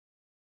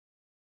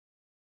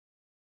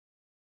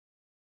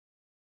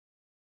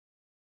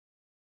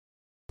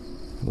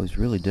It was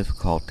really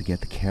difficult to get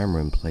the camera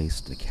in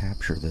place to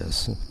capture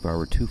this. If I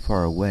were too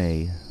far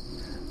away,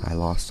 I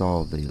lost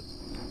all of the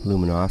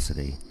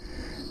luminosity,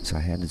 so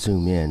I had to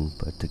zoom in,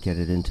 but to get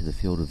it into the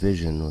field of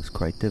vision was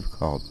quite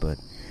difficult, but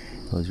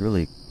it was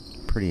really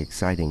pretty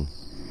exciting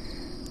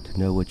to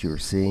know what you were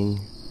seeing.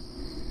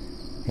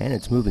 And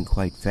it's moving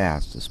quite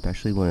fast,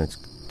 especially when it's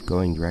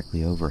going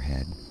directly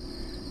overhead.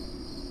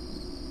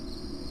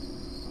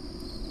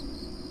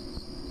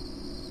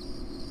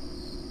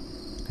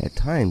 At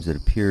times it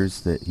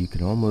appears that you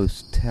can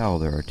almost tell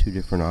there are two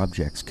different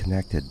objects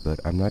connected, but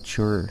I'm not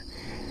sure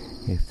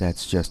if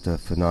that's just a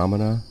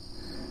phenomena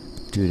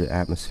due to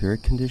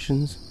atmospheric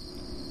conditions.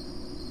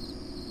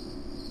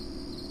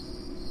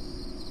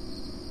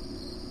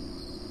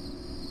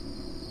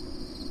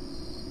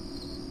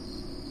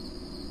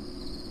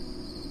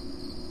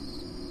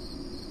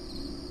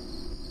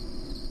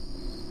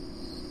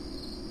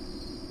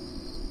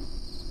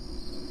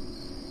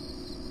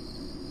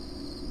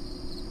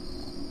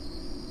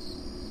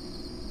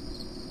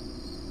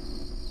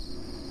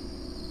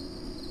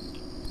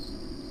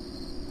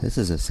 This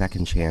is a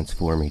second chance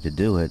for me to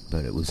do it,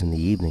 but it was in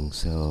the evening,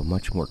 so a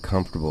much more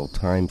comfortable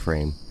time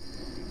frame.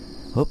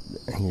 Oh,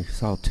 you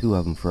saw two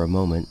of them for a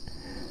moment.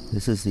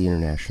 This is the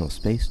International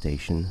Space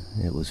Station.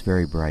 It was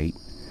very bright,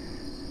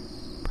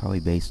 probably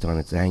based on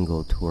its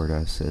angle toward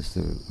us as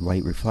the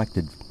light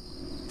reflected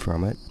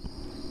from it.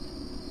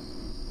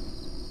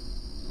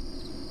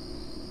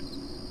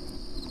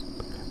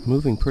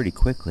 Moving pretty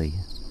quickly,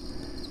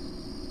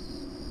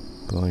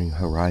 going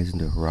horizon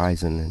to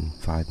horizon in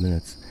 5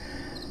 minutes.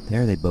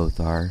 There they both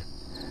are.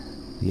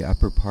 The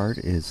upper part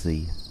is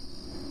the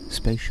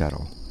space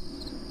shuttle.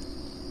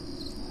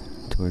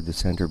 Toward the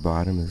center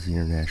bottom is the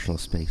International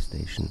Space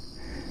Station.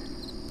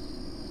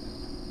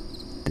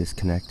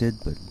 Disconnected,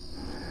 but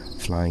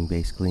flying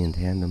basically in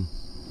tandem.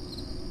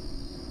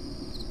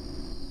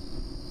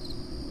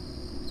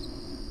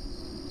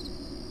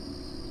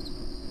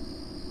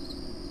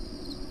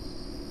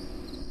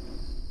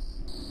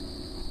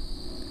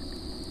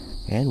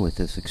 And with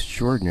this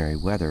extraordinary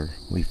weather,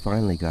 we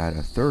finally got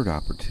a third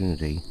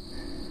opportunity.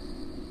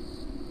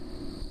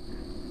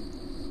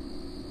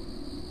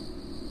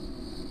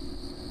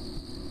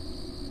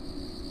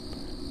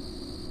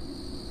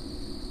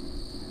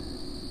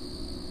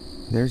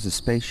 There's the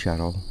space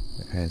shuttle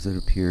as it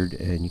appeared,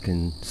 and you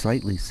can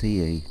slightly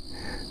see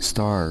a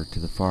star to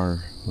the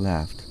far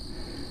left.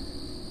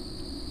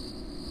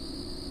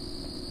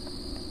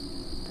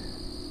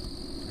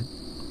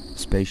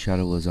 Space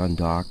shuttle was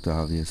undocked,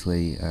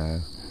 obviously,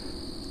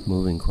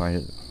 moving quite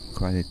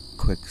a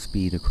quick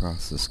speed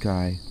across the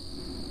sky.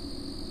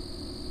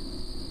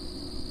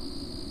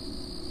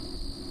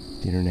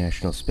 The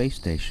International Space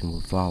Station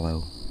will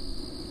follow,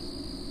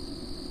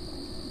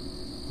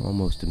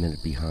 almost a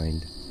minute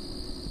behind.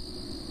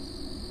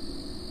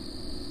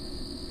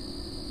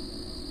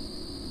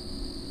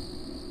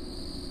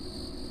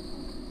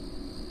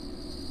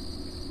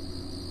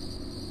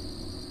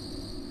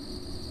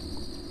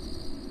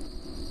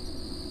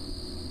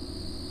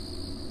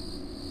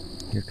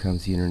 Here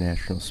comes the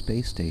International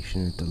Space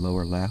Station at the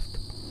lower left,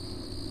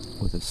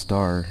 with a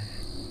star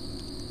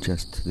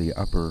just to the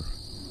upper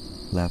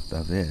left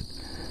of it.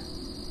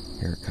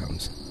 Here it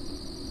comes.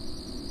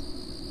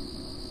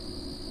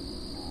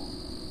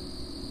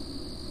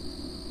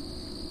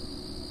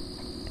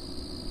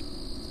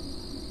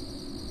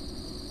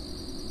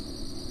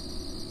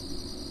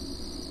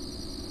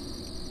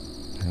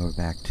 Now we're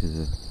back to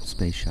the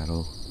space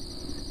shuttle.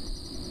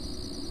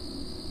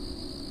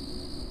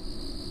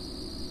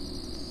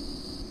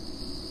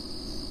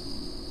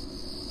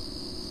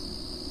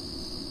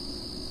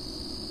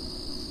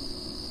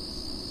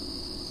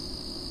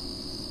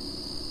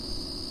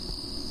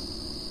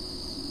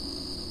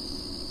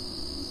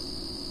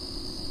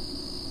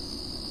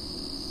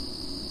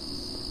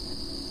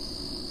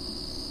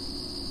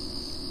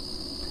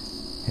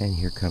 And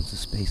here comes the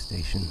space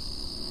station.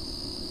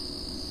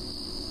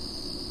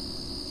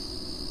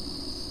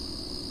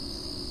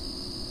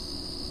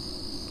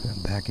 I'm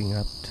backing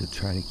up to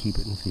try to keep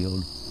it in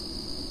field.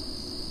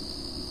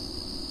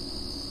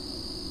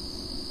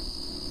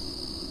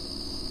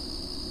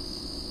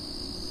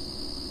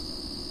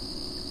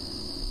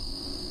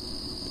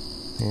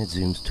 And it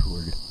zooms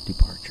toward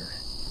departure.